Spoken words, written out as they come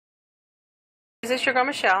This is your girl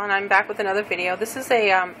Michelle, and I'm back with another video. This is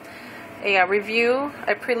a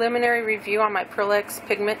preliminary review on my Pearl-X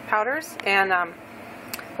pigment powders. And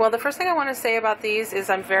well, the first thing I want to say about these is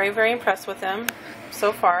I'm very, very impressed with them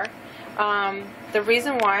so far. The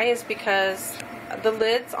reason why is because the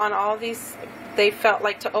lids on all of these, they felt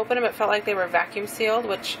like, to open them, it felt like they were vacuum sealed,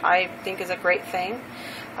 which I think is a great thing.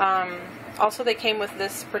 Also, they came with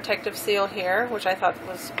this protective seal here, which I thought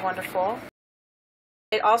was wonderful.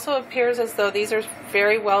 It also appears as though these are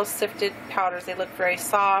very well sifted powders. They look very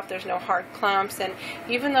soft, there's no hard clumps, and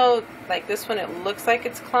even though like this one it looks like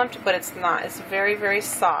it's clumped, but it's not. It's very, very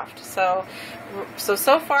soft. So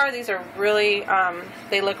far these are really,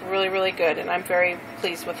 they look really, really good, and I'm very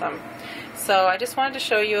pleased with them. So I just wanted to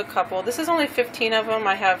show you a couple. This is only 15 of them.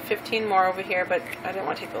 I have 15 more over here, but I didn't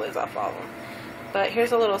want to take the lids off all of them. But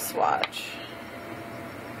here's a little swatch.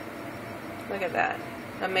 Look at that.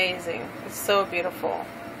 Amazing. It's so beautiful.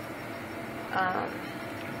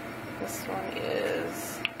 This one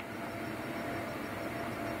is,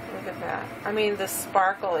 look at that. I mean, the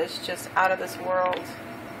sparkle is just out of this world.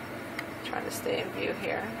 I'm trying to stay in view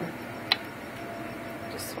here.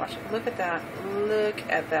 Just watch it. Look at that. Look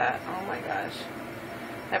at that. Oh my gosh.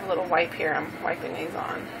 I have a little wipe here. I'm wiping these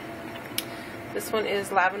on. This one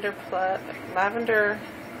is lavender,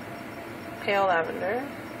 pale lavender.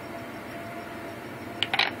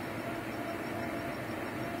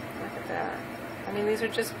 That. I mean, these are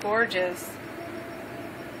just gorgeous.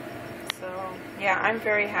 So yeah, I'm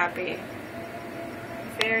very happy.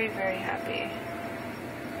 Very, very happy.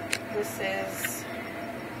 This is,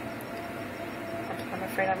 I'm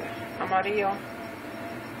afraid I'm amarillo.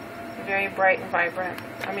 Very bright and vibrant.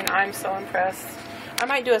 I mean, I'm so impressed. I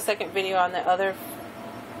might do a second video on the other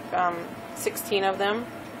 16 of them.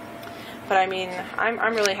 But I mean,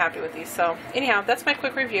 I'm really happy with these. So anyhow, that's my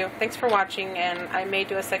quick review. Thanks for watching, and I may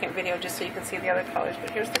do a second video just so you can see the other colors.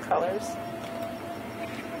 But here's the colors.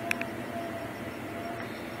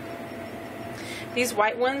 These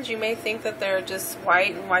white ones, you may think that they're just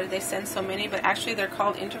white, and why did they send so many? But actually they're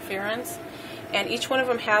called interference. And each one of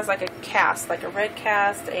them has like a cast, like a red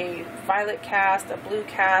cast, a violet cast, a blue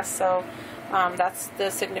cast. So that's the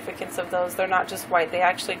significance of those. They're not just white. They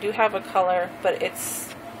actually do have a color, but it's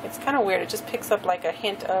kind of weird. It just picks up like a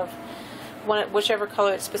hint of whichever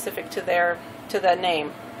color it's specific to the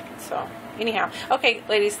name. So anyhow, okay,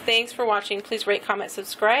 ladies, thanks for watching. Please rate, comment,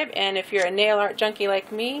 subscribe, and if you're a nail art junkie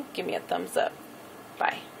like me, give me a thumbs up.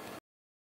 Bye.